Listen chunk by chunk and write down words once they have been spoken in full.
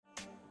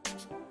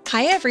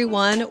Hi,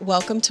 everyone.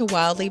 Welcome to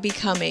Wildly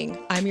Becoming.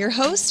 I'm your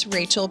host,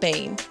 Rachel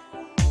Bain.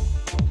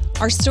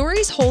 Our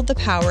stories hold the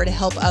power to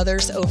help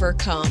others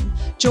overcome.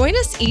 Join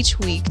us each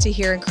week to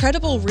hear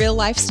incredible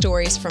real-life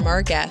stories from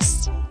our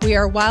guests. We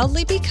are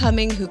wildly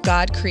becoming who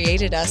God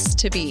created us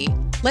to be.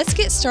 Let's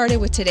get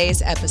started with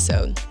today's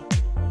episode.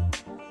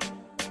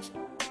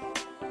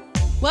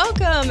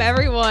 Welcome,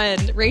 everyone.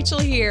 Rachel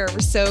here. We're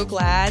so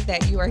glad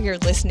that you are here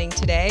listening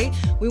today.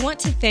 We want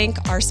to thank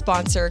our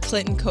sponsor,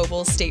 Clinton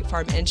Coble State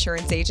Farm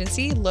Insurance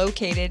Agency,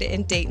 located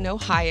in Dayton,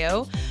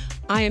 Ohio.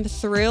 I am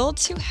thrilled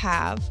to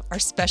have our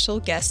special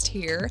guest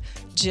here,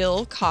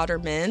 Jill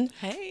Cotterman,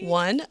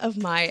 one of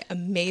my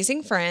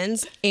amazing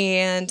friends,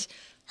 and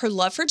her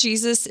love for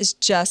Jesus is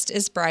just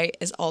as bright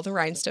as all the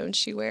rhinestones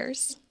she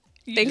wears.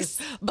 Thanks.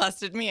 Just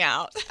busted me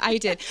out. I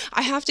did.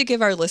 I have to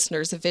give our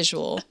listeners a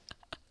visual.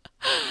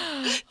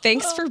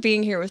 Thanks for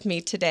being here with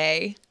me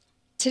today.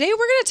 Today we're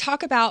going to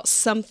talk about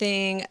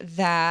something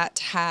that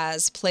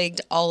has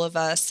plagued all of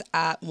us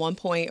at one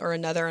point or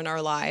another in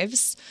our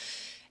lives,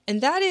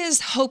 and that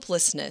is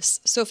hopelessness.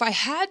 So if I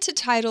had to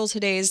title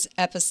today's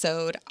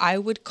episode, I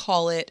would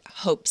call it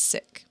Hope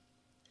Sick.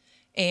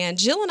 And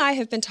Jill and I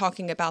have been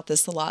talking about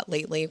this a lot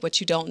lately. What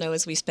you don't know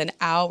is we spend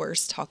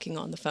hours talking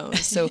on the phone.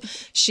 So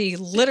she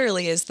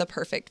literally is the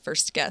perfect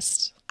first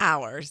guest.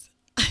 Hours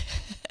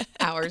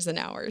and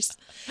hours.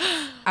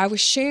 I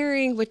was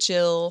sharing with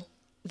Jill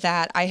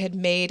that I had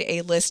made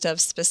a list of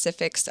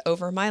specifics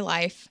over my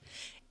life,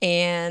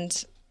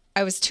 and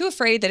I was too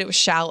afraid that it was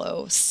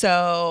shallow.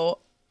 So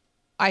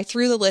I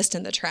threw the list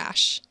in the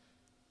trash.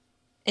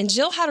 And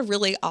Jill had a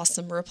really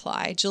awesome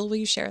reply. Jill, will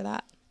you share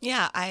that?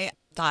 Yeah, I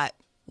thought,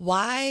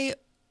 why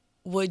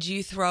would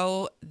you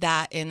throw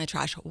that in the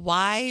trash?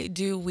 Why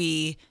do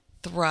we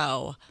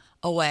throw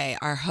away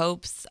our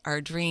hopes, our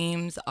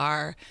dreams,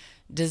 our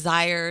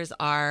desires,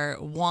 our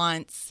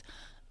wants?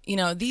 You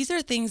know, these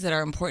are things that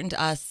are important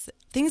to us,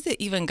 things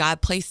that even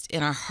God placed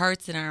in our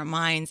hearts and our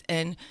minds.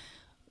 And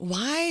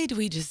why do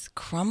we just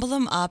crumble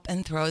them up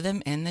and throw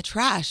them in the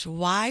trash?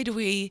 Why do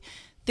we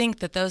think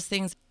that those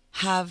things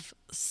have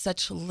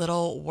such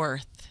little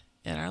worth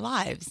in our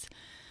lives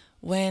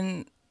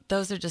when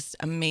those are just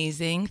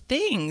amazing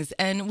things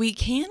and we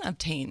can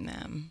obtain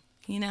them,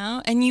 you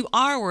know? And you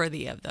are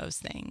worthy of those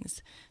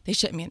things. They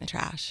shouldn't be in the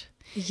trash.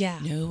 Yeah.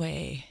 No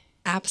way.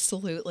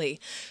 Absolutely.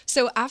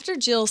 So after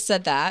Jill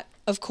said that,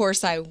 of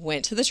course, I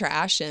went to the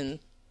trash and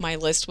my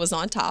list was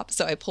on top,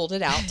 so I pulled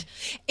it out.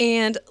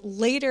 And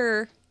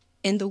later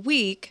in the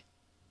week,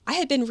 I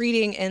had been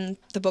reading in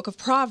the book of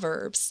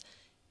Proverbs,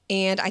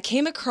 and I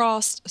came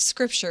across a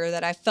scripture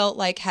that I felt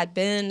like had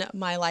been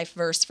my life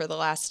verse for the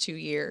last 2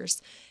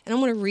 years. And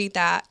I'm going to read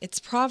that. It's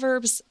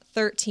Proverbs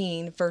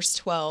 13, verse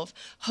 12.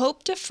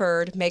 Hope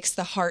deferred makes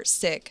the heart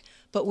sick,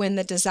 but when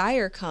the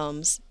desire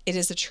comes, it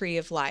is a tree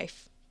of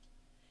life.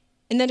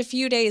 And then a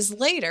few days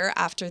later,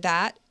 after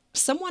that,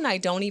 someone I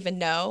don't even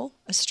know,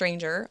 a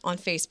stranger on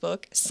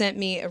Facebook, sent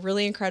me a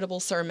really incredible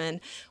sermon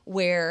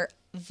where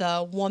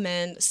the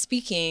woman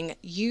speaking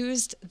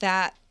used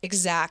that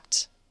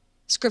exact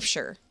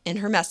scripture in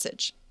her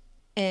message.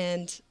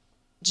 And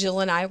Jill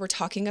and I were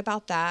talking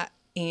about that.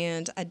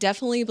 And I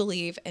definitely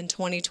believe in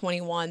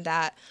 2021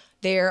 that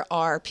there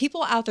are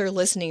people out there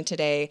listening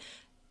today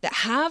that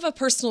have a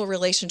personal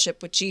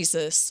relationship with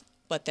Jesus,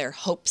 but they're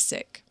hope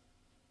sick.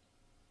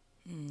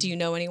 Do you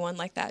know anyone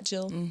like that,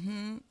 Jill?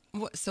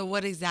 Mm-hmm. So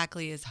what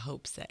exactly is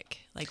hope sick?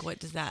 Like, what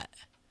does that?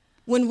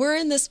 When we're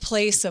in this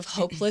place of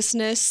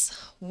hopelessness,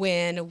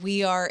 when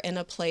we are in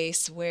a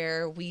place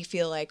where we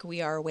feel like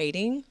we are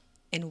waiting,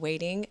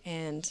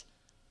 and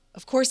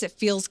of course it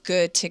feels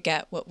good to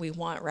get what we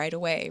want right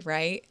away,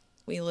 right?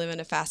 We live in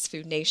a fast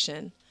food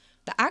nation.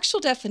 The actual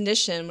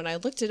definition, when I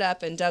looked it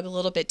up and dug a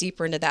little bit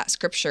deeper into that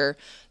scripture,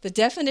 the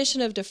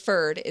definition of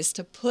deferred is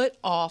to put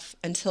off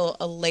until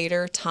a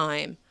later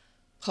time.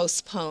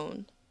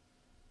 Postpone.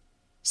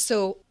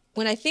 So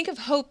when I think of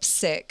hope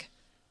sick,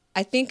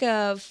 I think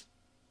of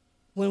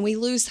when we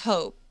lose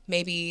hope,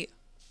 maybe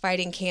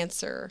fighting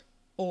cancer,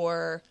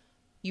 or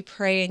you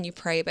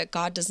pray, but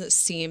God doesn't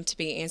seem to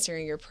be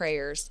answering your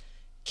prayers.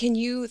 Can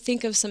you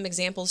think of some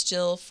examples,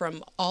 Jill,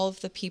 from all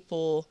of the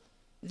people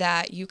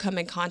that you come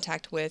in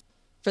contact with?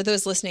 For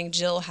those listening,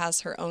 Jill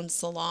has her own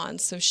salon,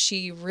 so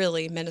she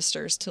really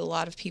ministers to a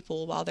lot of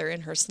people while they're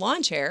in her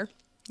salon chair.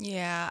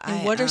 Yeah.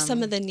 And what are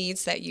some of the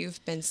needs that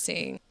you've been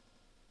seeing?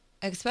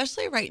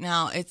 Especially right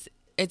now, it's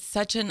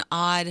such an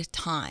odd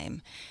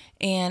time.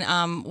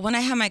 And when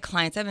I have my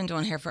clients, I've been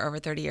doing hair for over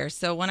 30 years.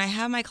 So when I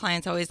have my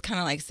clients, I always kind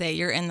of like say,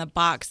 you're in the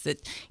box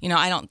that, you know,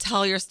 I don't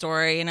tell your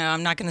story. You know,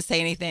 I'm not going to say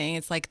anything.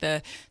 It's like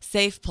the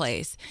safe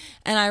place.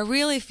 And I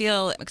really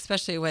feel,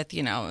 especially with,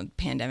 you know,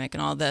 pandemic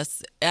and all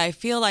this, I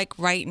feel like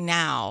right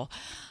now,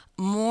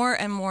 more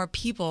and more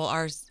people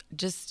are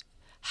just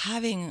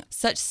having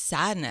such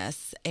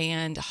sadness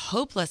and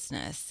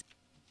hopelessness.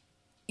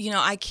 You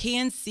know, I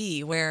can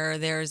see where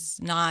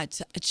there's not,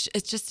 it's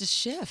just a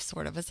shift,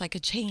 sort of. It's like a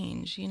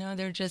change, you know,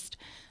 they're just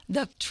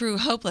the true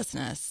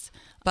hopelessness.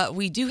 But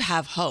we do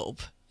have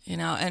hope, you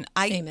know, and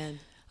Amen.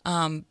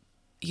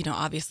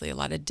 obviously a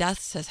lot of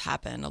deaths has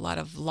happened, a lot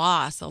of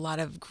loss, a lot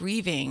of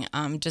grieving,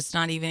 just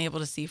not even able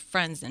to see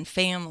friends and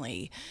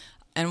family,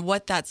 and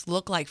what that's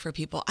looked like for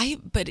people.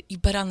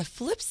 But on the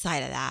flip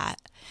side of that,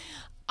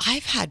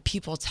 I've had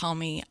people tell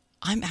me,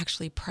 I'm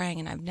actually praying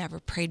and I've never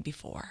prayed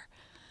before.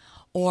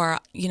 Or,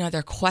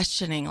 they're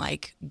questioning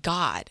like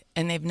God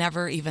and they've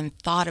never even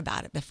thought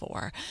about it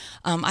before.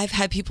 I've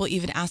had people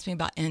even ask me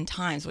about end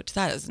times, which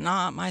that is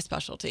not my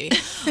specialty.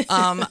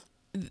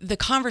 The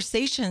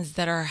conversations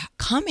that are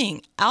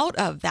coming out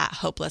of that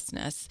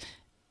hopelessness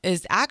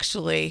is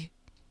actually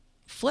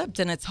flipped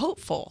and it's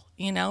hopeful,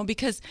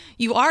 because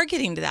you are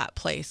getting to that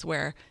place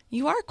where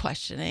you are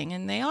questioning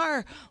and they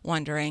are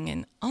wondering.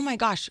 And oh my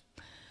gosh,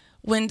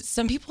 when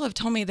some people have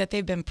told me that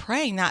they've been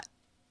praying, that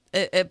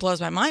it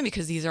blows my mind,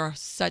 because these are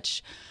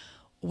such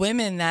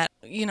women that,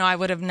 I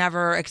would have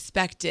never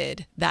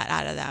expected that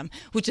out of them,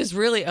 which has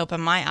really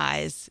opened my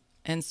eyes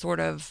and sort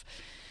of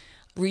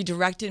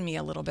redirected me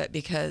a little bit,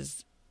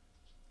 because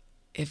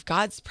if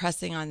God's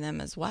pressing on them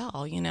as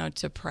well,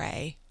 to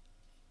pray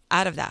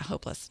out of that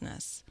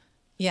hopelessness.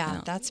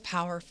 Yeah, that's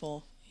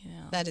powerful.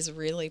 Yeah. That is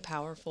really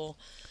powerful.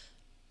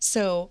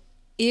 So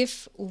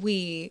if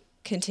we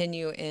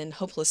continue in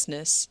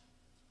hopelessness,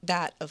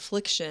 that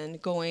affliction,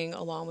 going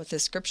along with the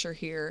scripture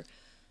here,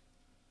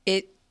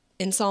 it,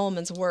 in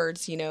Solomon's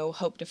words,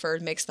 hope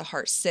deferred makes the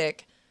heart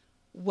sick.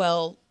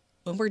 Well,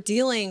 when we're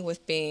dealing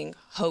with being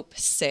hope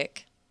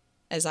sick,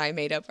 as I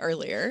made up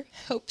earlier,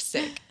 hope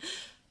sick,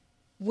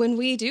 when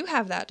we do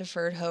have that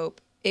deferred hope,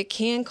 it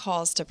can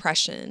cause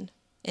depression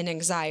and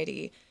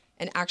anxiety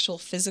and actual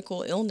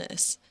physical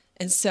illness.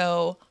 And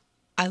so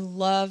I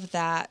love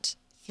that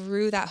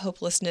through that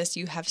hopelessness,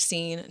 you have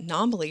seen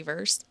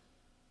non-believers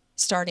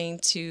starting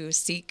to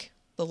seek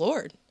the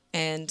Lord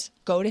and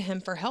go to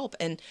him for help.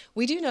 And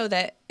we do know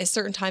that at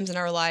certain times in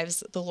our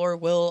lives, the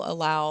Lord will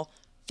allow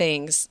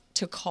things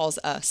to cause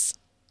us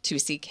to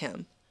seek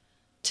him.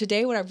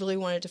 Today, what I really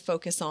wanted to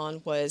focus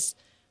on was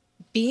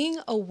being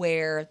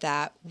aware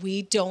that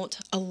we don't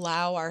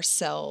allow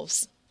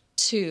ourselves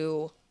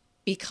to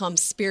become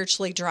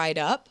spiritually dried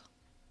up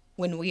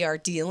when we are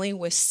dealing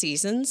with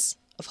seasons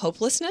of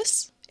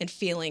hopelessness and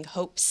feeling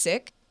hope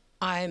sick.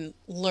 I'm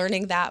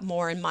learning that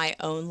more in my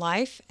own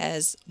life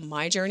as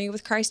my journey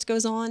with Christ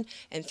goes on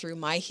and through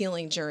my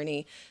healing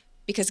journey,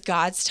 because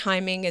God's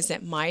timing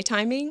isn't my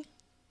timing.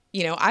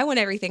 I want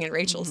everything in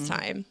Rachel's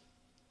time,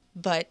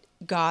 but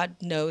God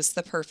knows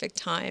the perfect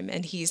time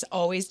and he's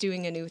always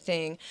doing a new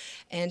thing.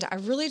 And I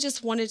really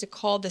just wanted to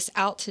call this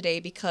out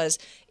today, because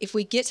if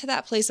we get to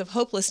that place of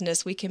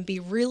hopelessness, we can be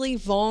really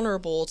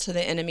vulnerable to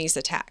the enemy's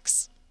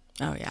attacks.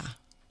 Oh, yeah.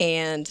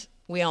 And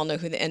we all know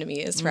who the enemy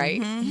is,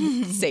 right?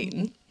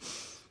 Satan.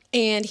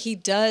 And he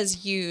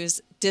does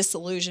use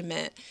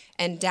disillusionment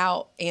and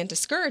doubt and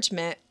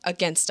discouragement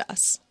against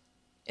us.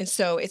 And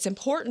so it's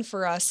important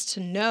for us to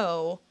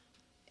know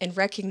and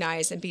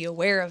recognize and be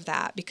aware of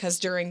that, because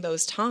during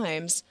those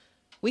times,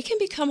 we can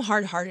become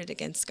hard-hearted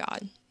against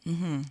God.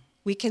 Mm-hmm.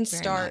 We can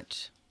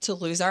start to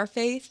lose our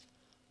faith,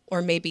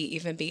 or maybe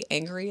even be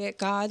angry at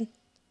God.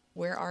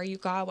 Where are you,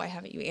 God? Why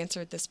haven't you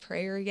answered this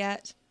prayer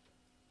yet?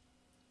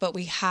 But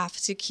we have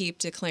to keep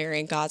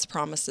declaring God's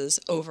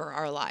promises over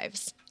our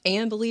lives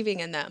and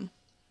believing in them.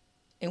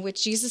 And with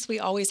Jesus, we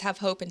always have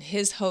hope, and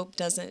his hope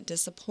doesn't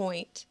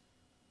disappoint.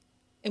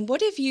 And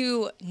what have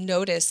you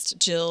noticed,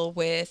 Jill,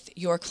 with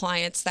your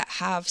clients that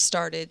have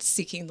started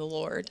seeking the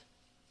Lord?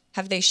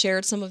 Have they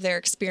shared some of their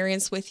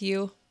experience with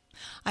you?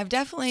 I've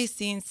definitely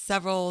seen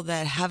several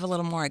that have a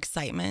little more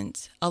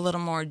excitement, a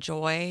little more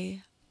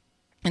joy.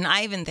 And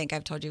I even think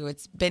I've told you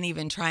it's been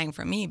even trying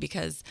for me,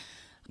 because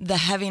the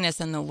heaviness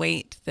and the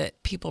weight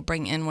that people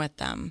bring in with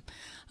them.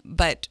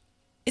 But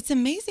it's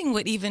amazing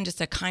what even just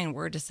a kind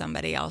word to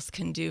somebody else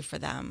can do for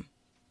them.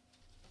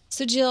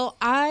 So, Jill,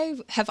 I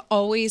have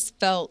always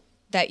felt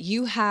that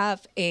you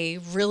have a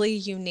really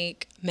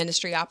unique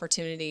ministry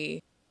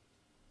opportunity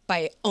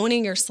by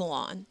owning your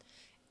salon.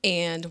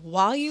 And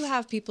while you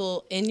have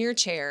people in your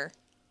chair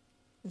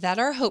that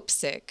are hope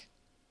sick,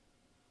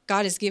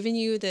 God has given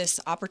you this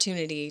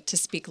opportunity to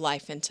speak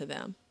life into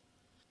them.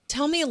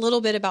 Tell me a little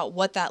bit about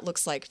what that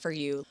looks like for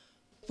you.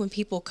 When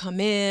people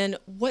come in,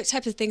 what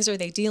type of things are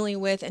they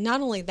dealing with? And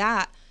not only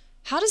that,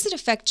 how does it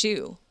affect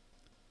you?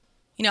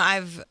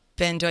 I've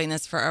been doing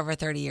this for over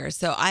 30 years,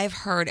 so I've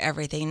heard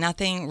everything.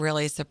 Nothing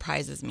really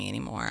surprises me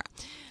anymore.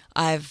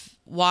 I've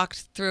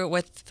walked through it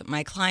with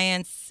my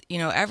clients,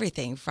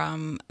 everything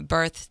from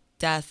birth,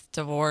 death,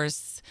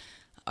 divorce,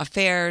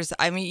 affairs.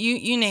 I mean,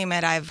 you name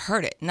it, I've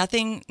heard it.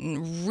 Nothing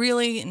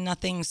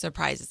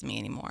surprises me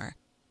anymore.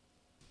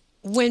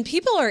 When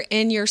people are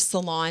in your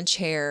salon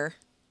chair,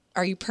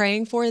 are you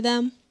praying for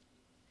them?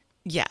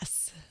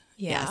 Yes.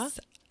 Yeah. Yes.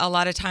 A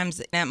lot of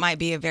times it might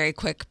be a very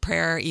quick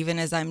prayer. Even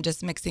as I'm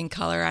just mixing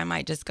color, I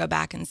might just go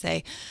back and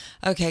say,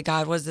 okay,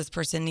 God, what does this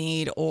person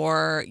need?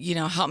 Or,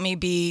 help me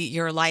be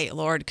your light,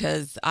 Lord,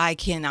 because I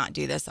cannot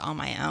do this on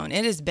my own.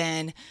 It has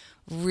been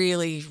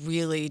really,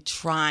 really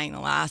trying the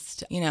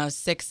last,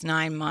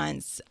 6-9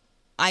 months.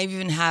 I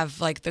even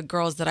have like the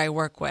girls that I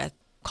work with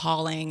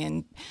calling,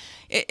 and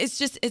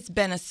it's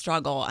been a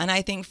struggle. And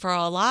I think for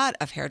a lot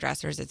of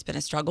hairdressers, it's been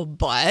a struggle,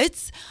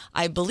 but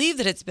I believe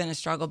that it's been a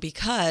struggle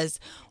because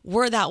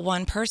we're that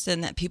one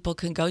person that people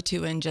can go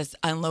to and just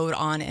unload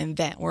on and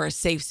vent. We're a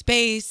safe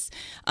space.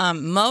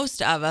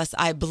 Most of us,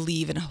 I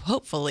believe, and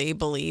hopefully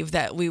believe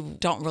that we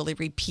don't really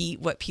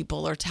repeat what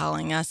people are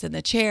telling us in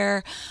the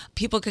chair.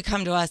 People could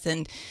come to us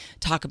and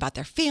talk about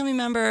their family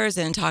members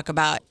and talk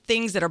about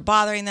things that are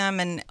bothering them,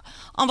 and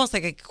almost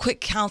like a quick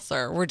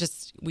counselor.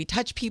 We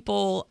touch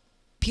people.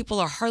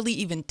 People are hardly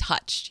even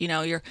touched.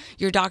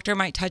 Your doctor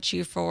might touch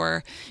you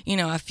for,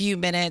 a few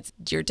minutes.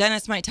 Your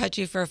dentist might touch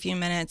you for a few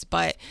minutes,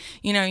 but,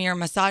 your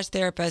massage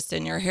therapist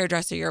and your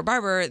hairdresser, your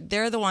barber,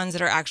 they're the ones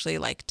that are actually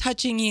like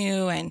touching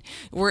you, and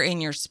we're in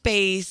your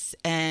space.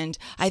 And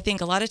I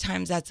think a lot of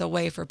times that's a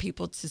way for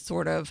people to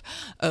sort of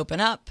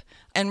open up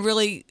and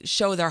really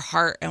show their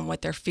heart and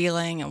what they're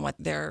feeling and what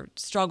their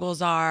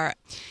struggles are.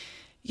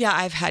 Yeah,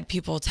 I've had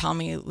people tell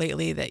me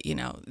lately that,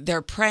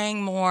 they're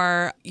praying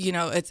more.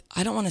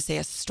 I don't want to say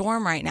a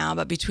storm right now,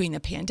 but between the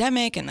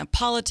pandemic and the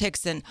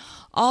politics and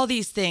all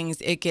these things,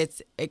 it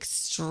gets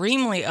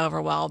extremely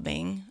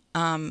overwhelming.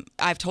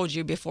 I've told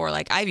you before,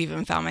 like I've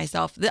even found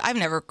myself, I've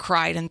never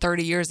cried in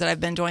 30 years that I've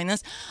been doing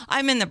this.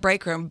 I'm in the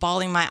break room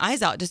bawling my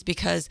eyes out just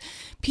because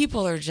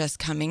people are just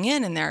coming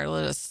in and they're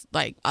just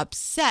like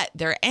upset.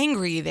 They're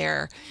angry.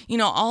 They're,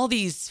 all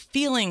these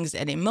feelings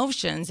and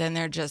emotions, and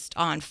they're just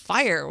on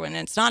fire when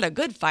it's not a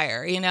good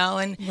fire,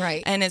 and,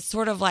 right. And it's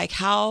sort of like,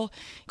 how,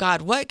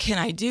 God, what can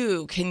I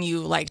do? Can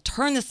you like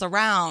turn this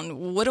around?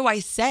 What do I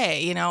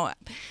say?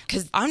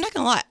 Because I'm not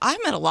going to lie, I'm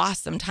at a loss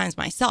sometimes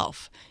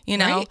myself,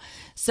 Right.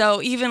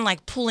 So even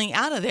like pulling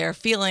out of there,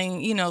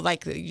 feeling,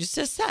 like you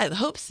just said,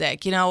 hope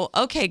sick,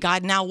 okay,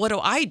 God, now what do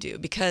I do?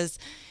 Because,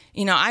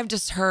 I've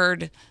just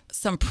heard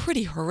some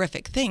pretty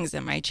horrific things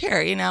in my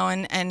chair,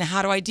 and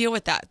how do I deal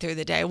with that through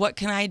the day? What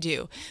can I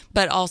do?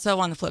 But also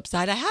on the flip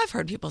side, I have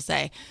heard people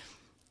say,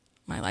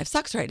 my life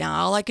sucks right now.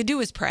 All I could do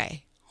is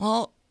pray.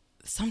 Well,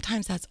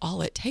 sometimes that's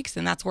all it takes.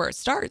 And that's where it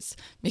starts,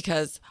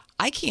 because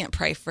I can't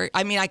pray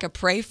I could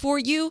pray for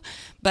you,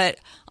 but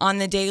on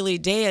the daily,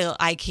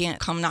 I can't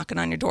come knocking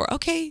on your door.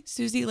 Okay,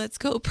 Susie, let's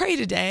go pray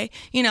today.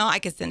 I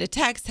could send a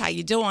text, how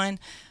you doing?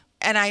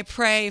 And I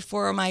pray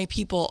for my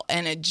people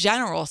in a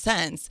general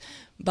sense,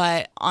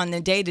 but on the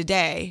day to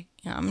day,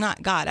 I'm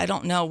not God. I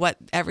don't know what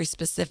every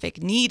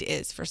specific need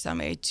is for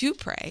somebody to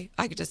pray.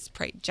 I could just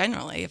pray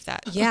generally if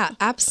that. Yeah,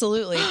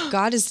 absolutely.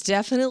 God is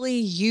definitely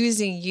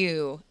using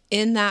you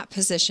in that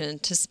position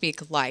to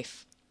speak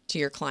life to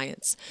your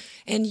clients.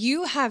 And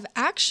you have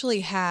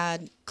actually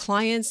had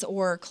clients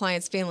or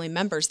clients' family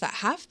members that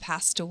have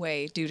passed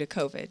away due to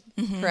COVID,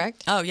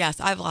 correct? Oh, yes.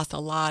 I've lost a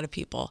lot of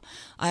people.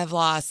 I've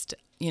lost,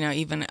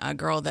 even a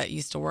girl that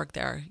used to work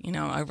there,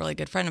 a really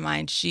good friend of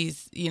mine.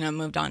 She's,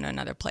 moved on to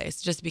another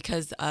place just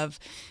because of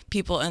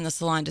people in the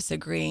salon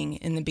disagreeing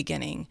in the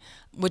beginning,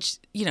 which,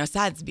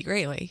 saddens me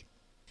greatly.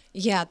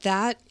 Yeah,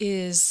 that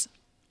is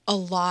a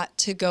lot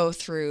to go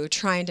through,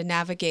 trying to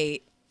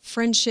navigate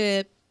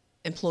friendship,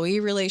 employee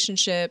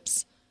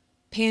relationships,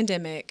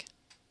 pandemic,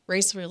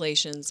 race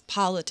relations,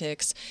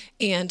 politics.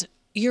 And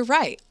you're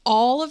right.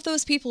 All of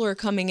those people are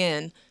coming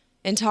in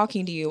and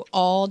talking to you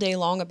all day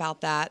long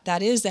about that.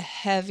 That is a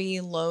heavy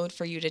load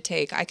for you to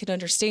take. I could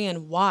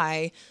understand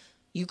why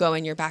you go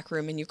in your back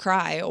room and you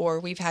cry,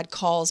 or we've had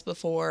calls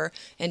before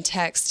and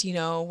text,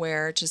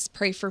 where just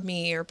pray for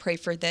me or pray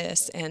for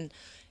this. And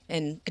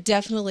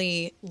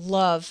definitely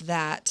love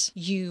that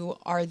you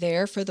are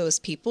there for those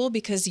people,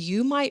 because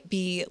you might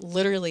be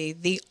literally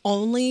the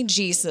only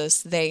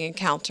Jesus they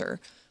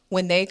encounter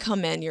when they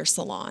come in your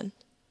salon.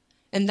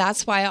 And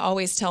that's why I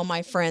always tell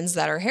my friends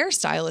that are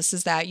hairstylists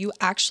is that you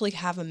actually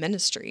have a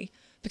ministry,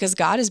 because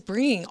God is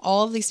bringing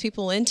all of these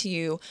people into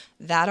you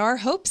that are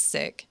hope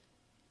sick,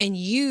 and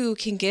you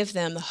can give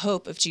them the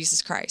hope of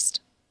Jesus Christ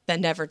that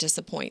never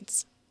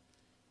disappoints.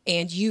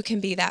 And you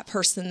can be that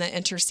person that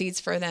intercedes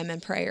for them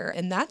in prayer.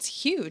 And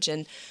that's huge.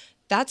 And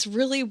that's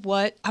really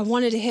what I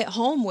wanted to hit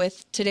home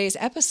with today's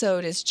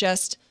episode, is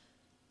just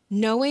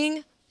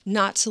knowing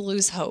not to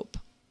lose hope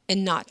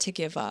and not to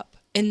give up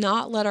and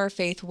not let our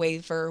faith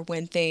waver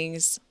when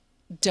things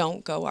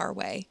don't go our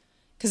way.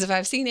 Because if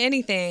I've seen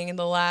anything in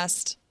the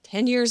last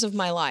 10 years of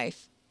my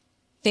life,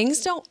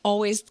 things don't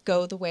always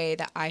go the way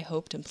that I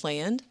hoped and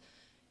planned.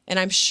 And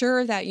I'm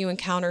sure that you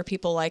encounter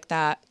people like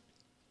that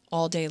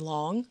all day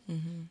long.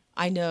 Mm-hmm.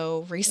 I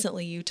know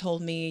recently you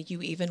told me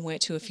you even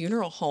went to a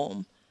funeral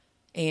home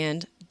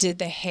and did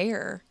the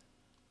hair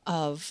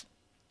of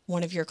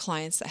one of your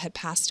clients that had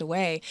passed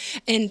away.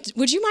 And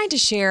would you mind to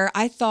share?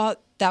 I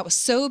thought that was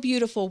so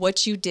beautiful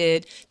what you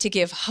did to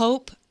give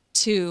hope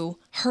to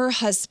her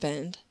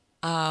husband.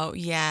 Oh,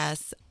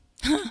 yes.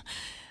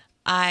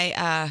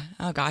 oh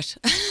gosh.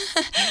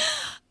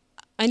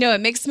 I know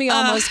it makes me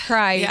almost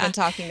cry even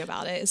talking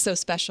about it. It's so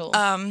special.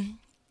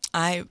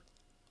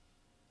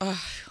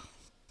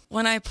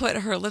 When I put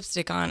her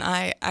lipstick on,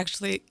 I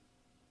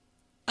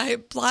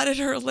blotted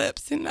her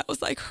lips, and that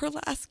was like her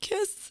last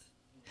kiss.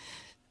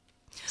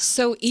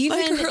 So even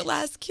like her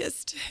last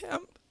kiss to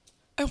him.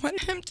 I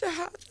wanted him to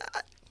have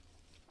that.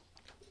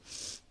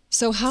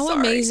 So how Sorry.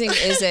 amazing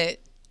is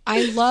it?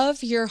 I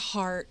love your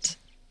heart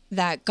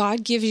that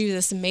God gives you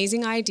this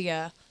amazing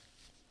idea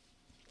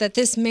that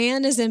this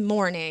man is in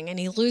mourning and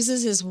he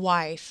loses his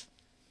wife,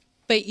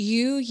 but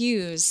you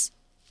use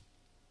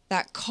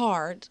that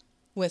card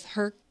with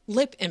her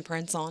lip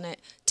imprints on it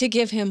to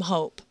give him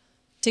hope,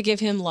 to give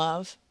him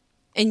love.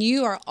 And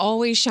you are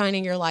always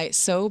shining your light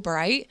so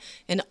bright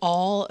in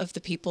all of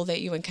the people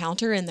that you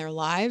encounter in their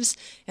lives.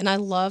 And I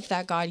love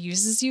that God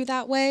uses you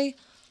that way.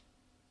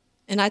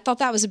 And I thought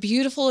that was a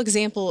beautiful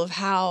example of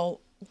how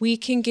we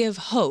can give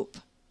hope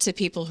to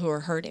people who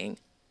are hurting.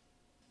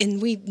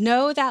 And we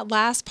know that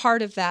last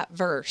part of that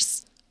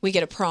verse, we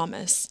get a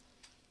promise.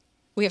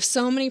 We have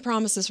so many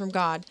promises from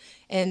God.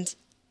 And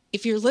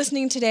if you're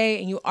listening today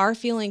and you are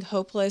feeling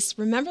hopeless,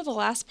 remember the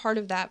last part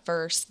of that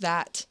verse,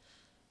 that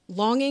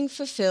longing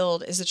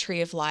fulfilled is a tree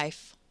of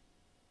life.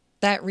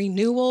 That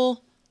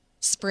renewal,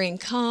 spring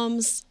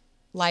comes,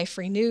 life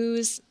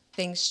renews,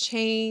 things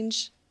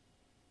change.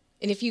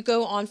 And if you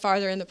go on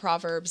farther in the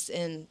Proverbs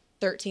in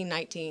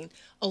 13:19,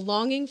 a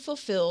longing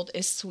fulfilled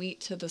is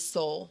sweet to the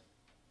soul.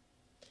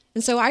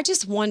 And so I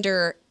just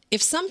wonder if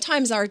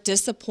sometimes our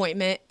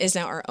disappointment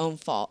isn't our own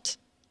fault.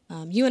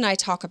 You and I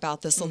talk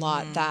about this a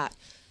lot, that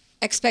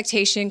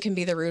expectation can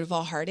be the root of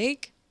all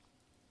heartache.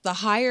 The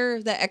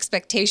higher the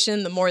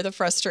expectation, the more the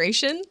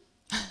frustration.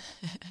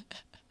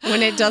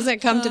 When it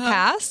doesn't come to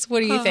pass, what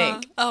do you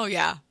think? Oh,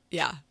 yeah.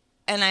 Yeah.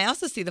 And I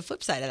also see the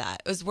flip side of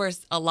that. It was where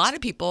a lot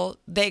of people,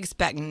 they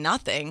expect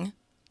nothing,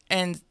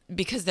 and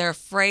because they're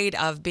afraid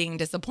of being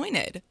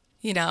disappointed,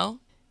 you know?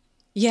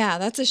 Yeah,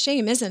 that's a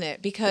shame, isn't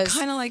it? Because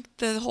Kind of like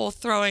the whole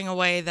throwing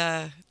away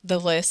the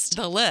list,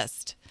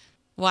 list.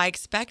 Well, I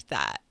expect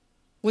that.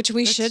 which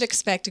we should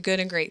expect good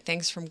and great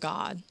things from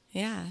God.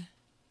 Yeah.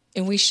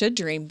 And we should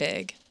dream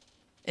big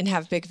and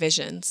have big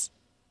visions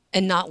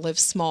and not live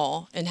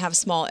small and have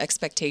small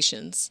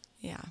expectations.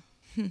 Yeah.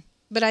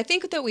 But I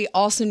think that we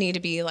also need to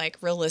be like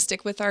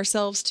realistic with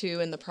ourselves too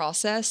in the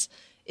process.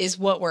 Is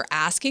what we're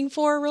asking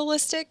for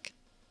realistic?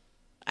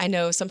 I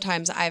know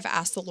sometimes I've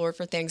asked the Lord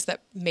for things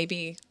that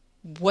maybe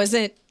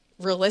wasn't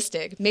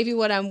realistic. Maybe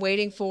what I'm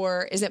waiting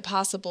for isn't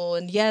possible.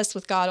 And yes,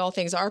 with God, all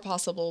things are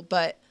possible,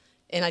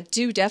 and I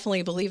do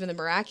definitely believe in the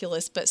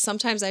miraculous, but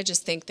sometimes I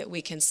just think that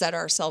we can set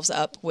ourselves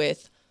up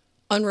with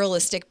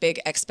unrealistic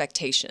big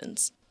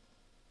expectations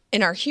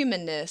in our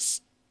humanness,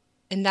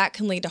 and that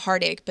can lead to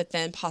heartache, but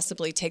then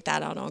possibly take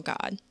that out on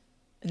God.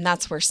 And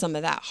that's where some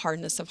of that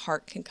hardness of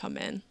heart can come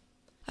in.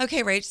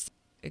 Okay, Rach,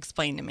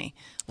 explain to me.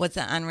 What's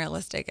an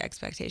unrealistic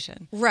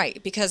expectation?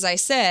 Right, because I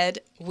said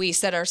we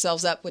set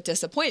ourselves up with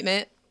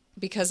disappointment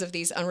because of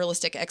these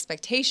unrealistic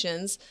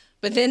expectations.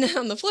 But then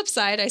on the flip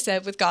side, I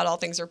said with God, all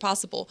things are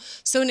possible.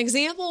 So an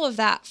example of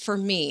that for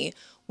me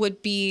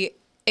would be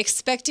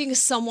expecting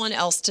someone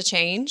else to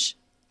change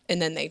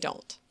and then they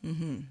don't.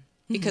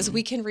 Because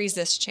we can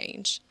resist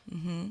change.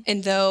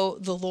 And though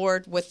the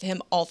Lord, with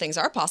him, all things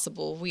are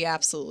possible, we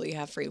absolutely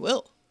have free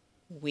will.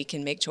 We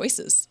can make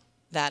choices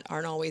that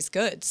aren't always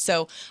good.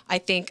 So I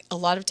think a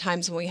lot of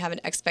times when we have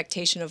an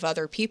expectation of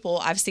other people,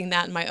 I've seen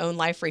that in my own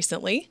life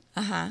recently,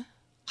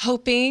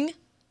 hoping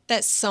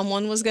that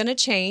someone was going to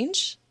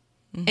change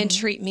and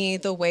treat me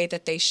the way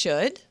that they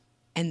should,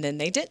 and then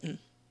they didn't.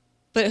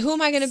 But who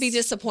am I going to be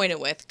disappointed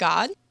with,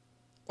 God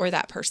or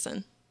that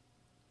person?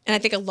 And I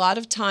think a lot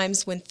of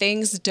times when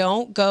things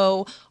don't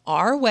go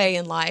our way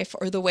in life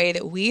or the way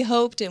that we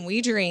hoped and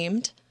we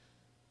dreamed,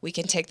 we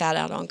can take that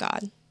out on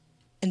God.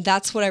 And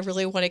that's what I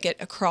really want to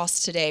get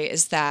across today,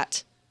 is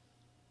that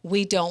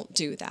we don't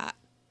do that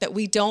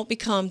we don't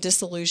become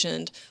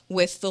disillusioned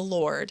with the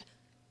Lord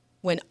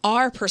when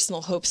our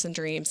personal hopes and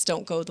dreams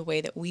don't go the way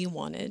that we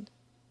wanted.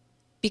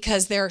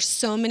 Because there are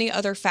so many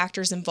other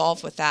factors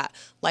involved with that,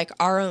 like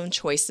our own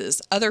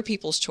choices, other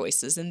people's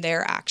choices, and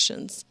their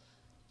actions.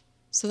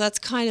 So that's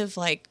kind of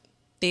like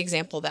the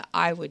example that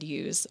I would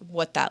use,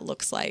 what that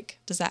looks like.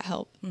 Does that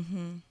help?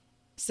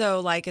 So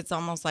like it's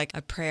almost like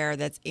a prayer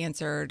that's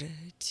answered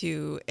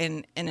to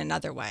in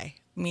another way,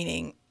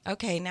 meaning,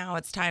 okay, now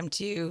it's time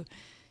to,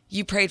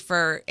 you prayed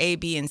for A,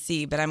 B, and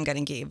C, but I'm going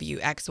to give you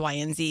X, Y,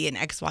 and Z, and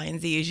X, Y, and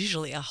Z is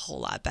usually a whole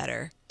lot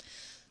better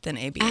than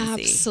A, B, and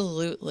C.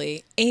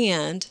 Absolutely.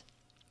 And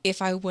if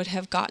I would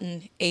have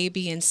gotten A,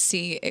 B, and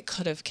C, it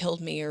could have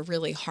killed me or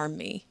really harmed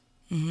me.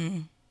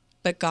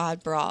 But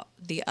God brought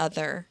the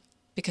other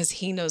because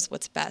he knows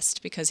what's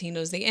best, because he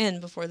knows the end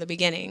before the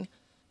beginning.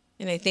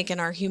 And I think in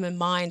our human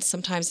minds,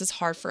 sometimes it's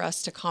hard for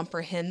us to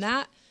comprehend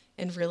that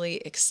and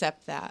really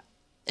accept that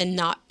and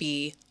not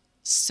be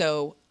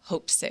so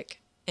hope sick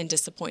and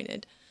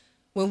disappointed.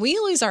 When we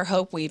lose our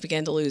hope, we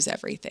begin to lose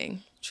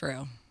everything.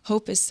 True.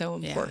 Hope is so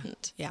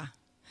important. Yeah.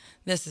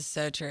 This is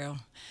so true.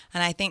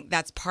 And I think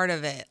that's part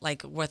of it,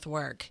 like with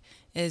work,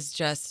 is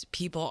just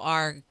people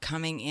are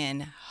coming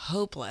in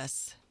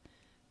hopeless,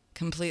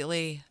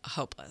 completely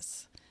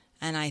hopeless.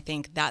 And I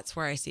think that's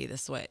where I see the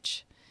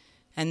switch.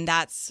 And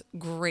that's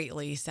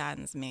greatly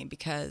saddens me,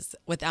 because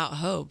without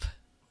hope,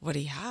 what do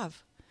you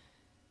have?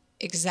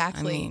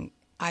 Exactly. I mean,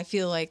 I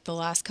feel like the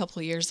last couple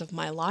of years of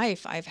my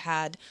life, I've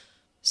had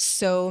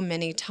so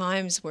many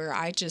times where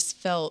I just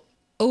felt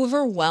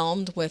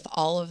overwhelmed with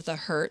all of the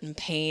hurt and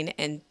pain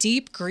and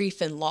deep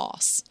grief and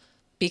loss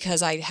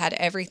because I had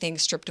everything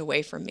stripped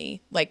away from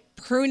me, like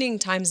pruning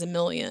times a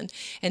million.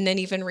 And then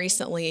even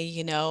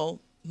recently,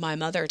 my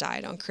mother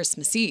died on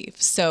Christmas Eve.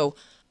 So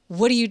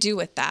what do you do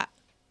with that?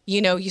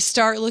 You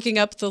start looking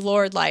up the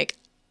Lord like,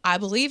 I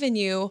believe in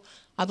you.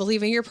 I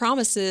believe in your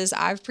promises.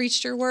 I've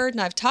preached your word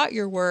and I've taught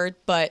your word,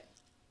 but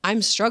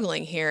I'm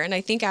struggling here. And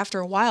I think after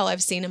a while,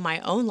 I've seen in my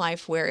own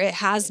life where it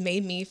has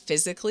made me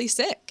physically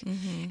sick.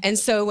 Mm-hmm. And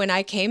so when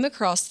I came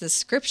across this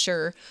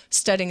scripture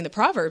studying the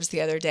Proverbs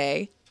the other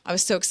day, I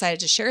was so excited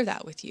to share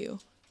that with you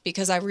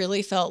because I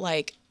really felt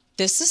like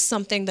this is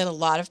something that a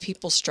lot of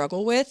people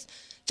struggle with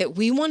that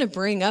we want to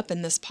bring up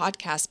in this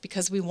podcast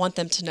because we want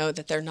them to know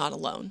that they're not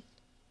alone.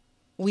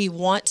 We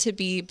want to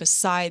be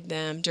beside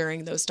them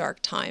during those dark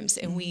times.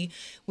 And we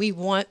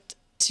want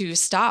to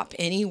stop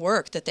any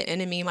work that the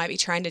enemy might be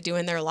trying to do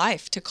in their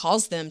life to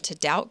cause them to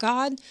doubt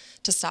God,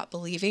 to stop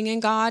believing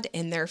in God,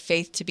 and their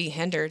faith to be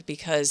hindered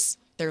because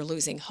they're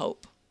losing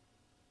hope.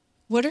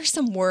 What are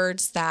some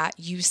words that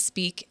you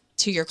speak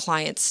to your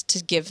clients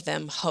to give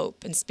them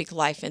hope and speak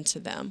life into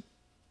them?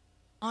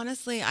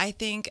 Honestly, I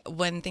think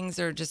when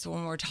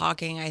we're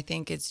talking, I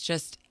think it's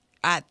just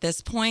at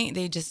this point,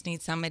 they just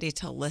need somebody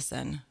to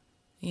listen,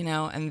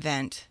 and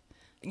vent.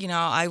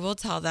 I will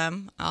tell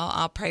them,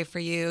 I'll pray for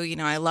you,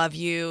 I love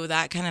you,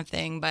 that kind of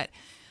thing. But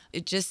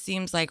it just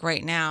seems like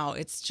right now,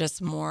 it's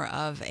just more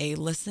of a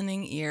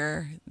listening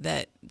ear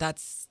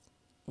that's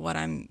what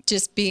I'm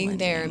just being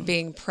there and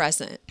being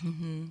present.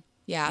 Mm-hmm.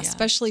 Yeah,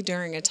 especially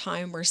during a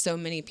time where so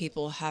many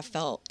people have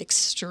felt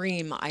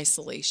extreme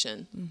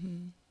isolation. Mm-hmm.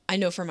 I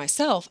know for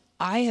myself,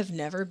 I have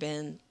never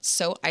been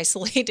so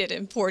isolated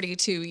in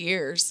 42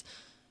 years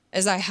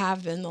as I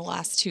have been the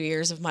last 2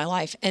 years of my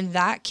life. And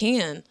that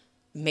can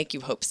make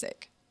you hope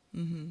sick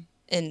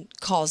and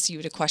cause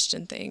you to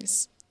question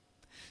things.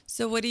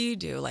 So what do you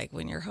do like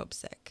when you're hope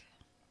sick?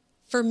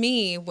 For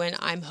me, when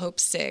I'm hope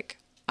sick,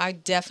 I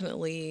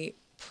definitely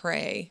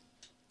pray.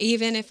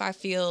 Even if I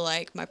feel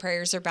like my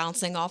prayers are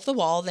bouncing off the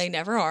wall, they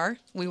never are.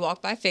 We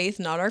walk by faith,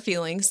 not our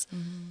feelings.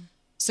 Mm-hmm.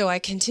 So I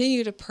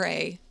continue to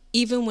pray,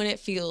 even when it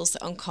feels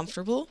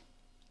uncomfortable.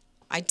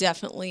 I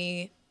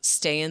definitely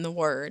stay in the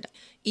Word,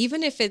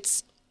 even if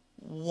it's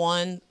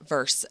one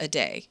verse a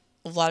day.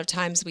 A lot of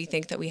times we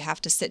think that we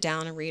have to sit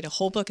down and read a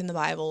whole book in the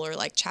Bible or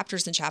like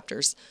chapters and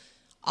chapters.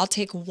 I'll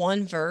take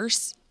one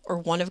verse or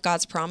one of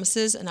God's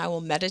promises and I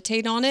will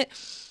meditate on it.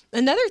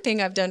 Another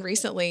thing I've done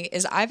recently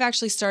is I've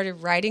actually started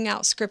writing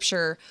out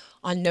scripture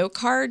on note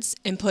cards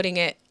and putting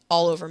it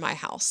all over my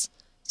house.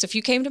 So if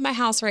you came to my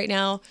house right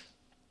now,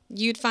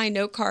 you'd find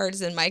note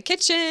cards in my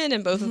kitchen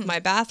and both of my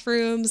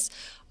bathrooms,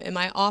 in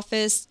my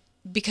office,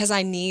 because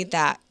I need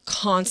that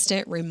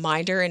constant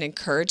reminder and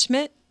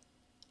encouragement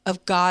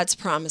of God's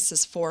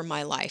promises for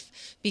my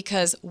life.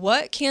 Because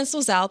what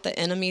cancels out the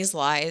enemy's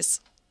lies?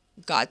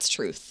 God's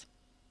truth.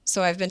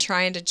 So I've been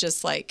trying to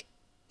just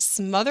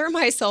smother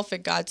myself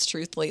in God's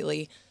truth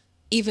lately,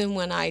 even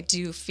when I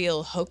do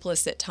feel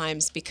hopeless at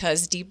times,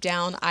 because deep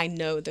down I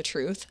know the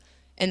truth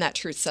and that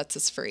truth sets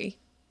us free.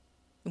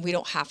 And we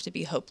don't have to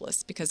be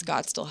hopeless because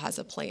God still has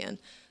a plan.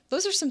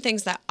 Those are some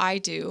things that I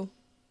do.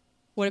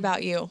 What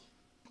about you?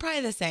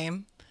 Probably the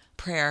same.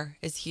 Prayer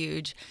is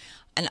huge.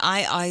 And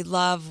I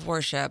love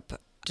worship,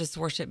 just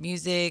worship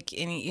music.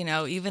 And,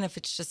 even if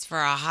it's just for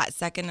a hot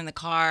second in the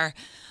car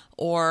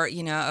or,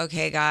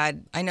 okay,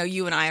 God, I know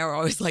you and I are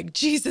always like,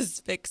 Jesus,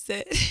 fix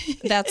it.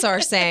 That's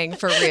our saying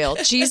for real.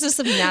 Jesus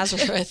of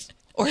Nazareth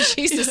or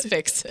Jesus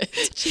fix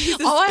it.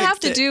 Jesus All I have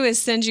to do is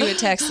send you a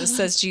text that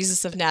says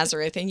Jesus of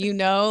Nazareth and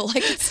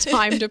it's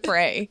time to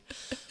pray.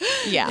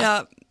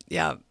 Yeah.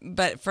 Yeah.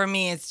 But for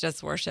me, it's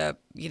just worship,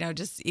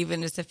 just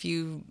a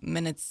few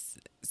minutes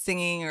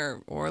singing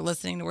or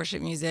listening to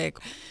worship music.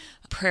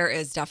 Prayer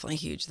is definitely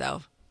huge,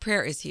 though.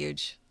 Prayer is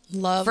huge.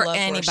 Love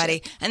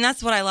anybody. Worship. And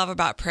that's what I love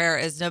about prayer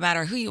is no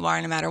matter who you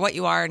are, no matter what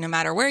you are, no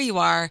matter where you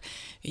are,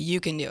 you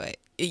can do it.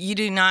 You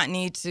do not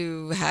need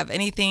to have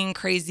anything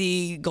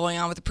crazy going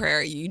on with the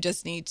prayer. You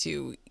just need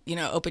to,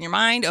 open your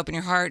mind, open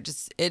your heart.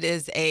 It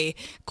is a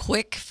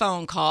quick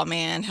phone call,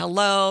 man.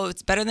 Hello.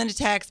 It's better than a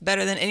text,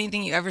 better than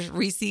anything you ever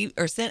received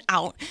or sent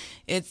out.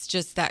 It's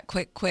just that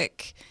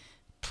quick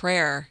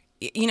prayer.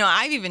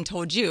 I've even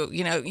told you,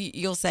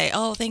 you'll say,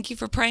 oh, thank you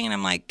for praying. And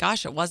I'm like,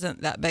 gosh, it wasn't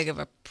that big of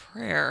a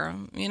prayer,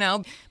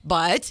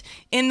 But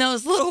in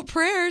those little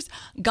prayers,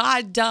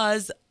 God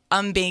does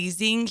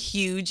amazing,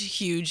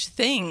 huge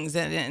things.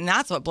 And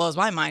that's what blows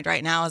my mind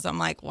right now is I'm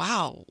like,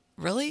 wow,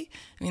 really?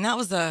 That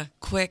was a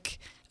quick,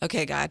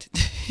 okay, God.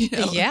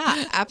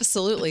 Yeah,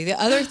 absolutely. The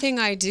other thing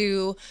I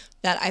do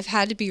that I've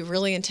had to be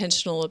really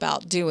intentional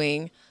about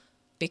doing,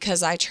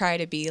 because I try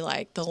to be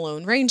like the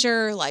Lone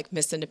Ranger, like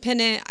Miss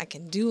Independent. I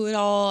can do it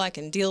all. I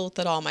can deal with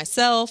it all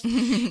myself.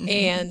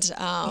 And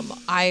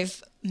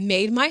I've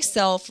made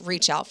myself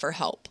reach out for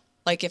help.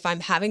 Like if I'm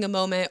having a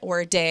moment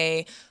or a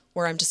day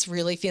where I'm just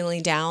really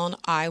feeling down,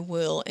 I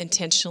will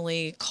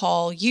intentionally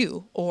call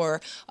you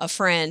or a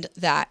friend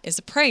that is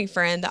a praying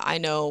friend that I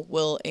know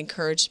will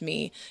encourage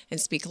me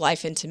and speak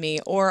life into me,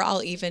 or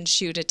I'll even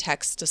shoot a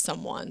text to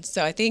someone.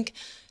 So I think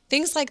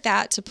things like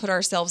that to put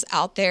ourselves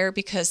out there,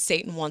 because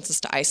Satan wants us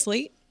to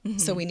isolate.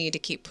 So we need to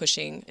keep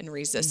pushing and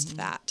resist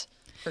that.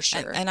 For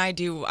sure. And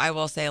I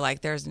will say,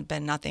 like, there's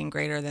been nothing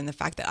greater than the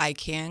fact that I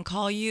can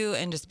call you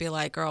and just be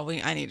like, girl,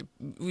 and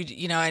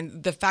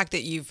the fact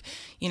that you've,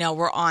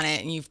 we're on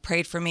it and you've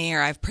prayed for me,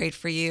 or I've prayed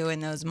for you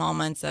in those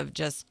moments of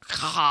just,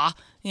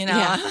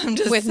 I'm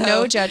just with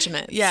no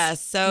judgments.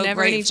 Yes. So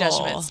never grateful. Any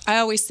judgments. I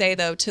always say,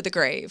 though, to the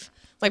grave.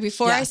 Like,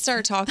 before I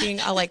start talking,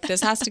 I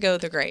this has to go to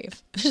the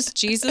grave. Just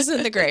Jesus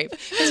in the grave.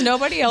 Because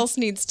nobody else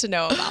needs to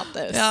know about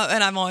this. Yeah,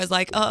 and I'm always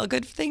like, oh,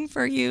 good thing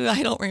for you,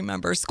 I don't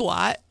remember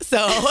squat.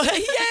 So,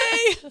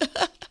 yay!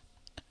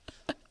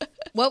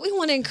 What we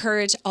want to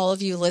encourage all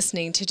of you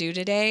listening to do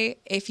today,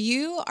 if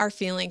you are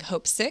feeling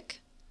hope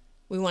sick,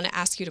 we want to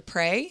ask you to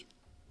pray.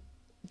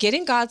 Get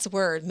in God's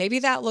word. Maybe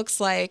that looks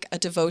like a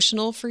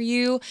devotional for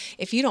you.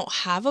 If you don't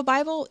have a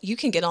Bible, you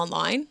can get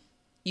online.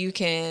 You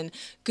can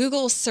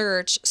Google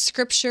search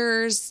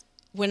scriptures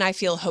when I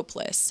feel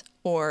hopeless,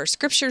 or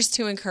scriptures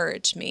to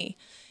encourage me.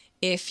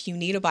 If you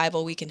need a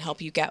Bible, we can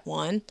help you get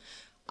one.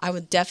 I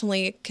would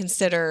definitely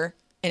consider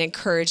and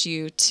encourage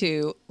you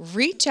to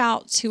reach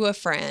out to a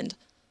friend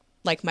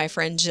like my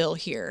friend Jill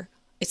here.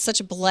 It's such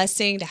a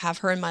blessing to have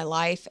her in my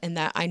life, and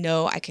that I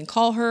know I can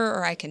call her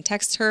or I can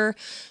text her.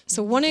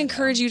 So I want to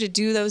encourage you to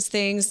do those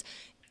things.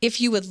 If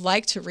you would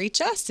like to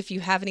reach us, if you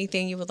have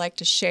anything you would like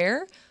to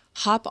share,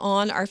 hop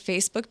on our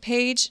Facebook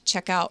page,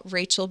 check out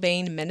Rachel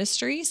Bain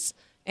Ministries,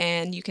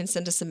 and you can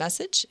send us a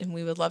message, and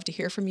we would love to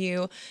hear from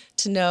you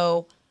to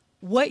know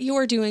what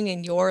you're doing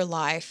in your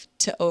life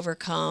to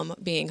overcome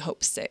being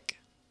hope sick.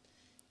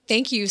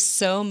 Thank you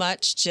so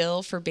much,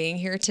 Jill, for being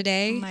here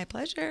today. My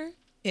pleasure.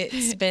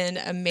 It's been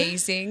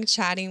amazing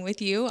chatting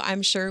with you.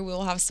 I'm sure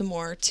we'll have some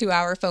more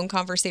 2-hour phone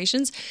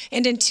conversations.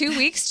 And in 2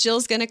 weeks,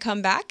 Jill's going to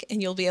come back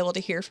and you'll be able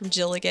to hear from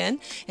Jill again.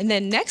 And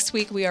then next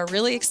week, we are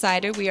really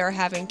excited. We are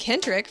having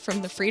Kendrick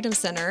from the Freedom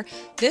Center.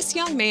 This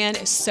young man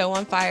is so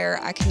on fire.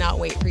 I cannot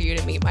wait for you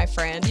to meet my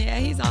friend. Yeah,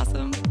 he's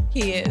awesome.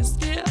 He is.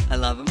 Yeah, I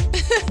love him.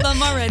 Love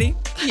him already.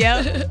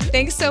 Yep.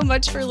 Thanks so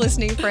much for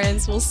listening,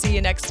 friends. We'll see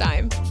you next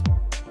time.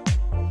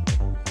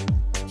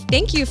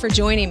 Thank you for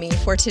joining me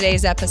for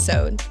today's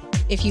episode.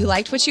 If you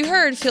liked what you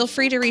heard, feel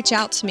free to reach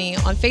out to me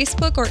on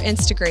Facebook or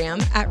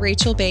Instagram at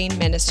Rachel Bain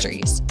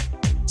Ministries.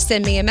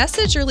 Send me a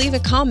message or leave a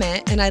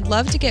comment, and I'd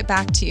love to get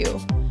back to you.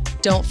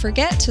 Don't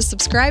forget to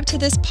subscribe to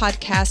this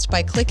podcast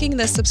by clicking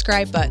the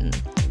subscribe button.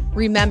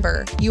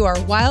 Remember, you are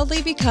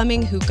wildly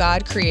becoming who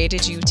God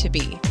created you to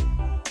be.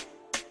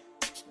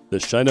 The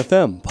Shine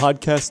FM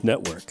Podcast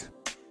Network.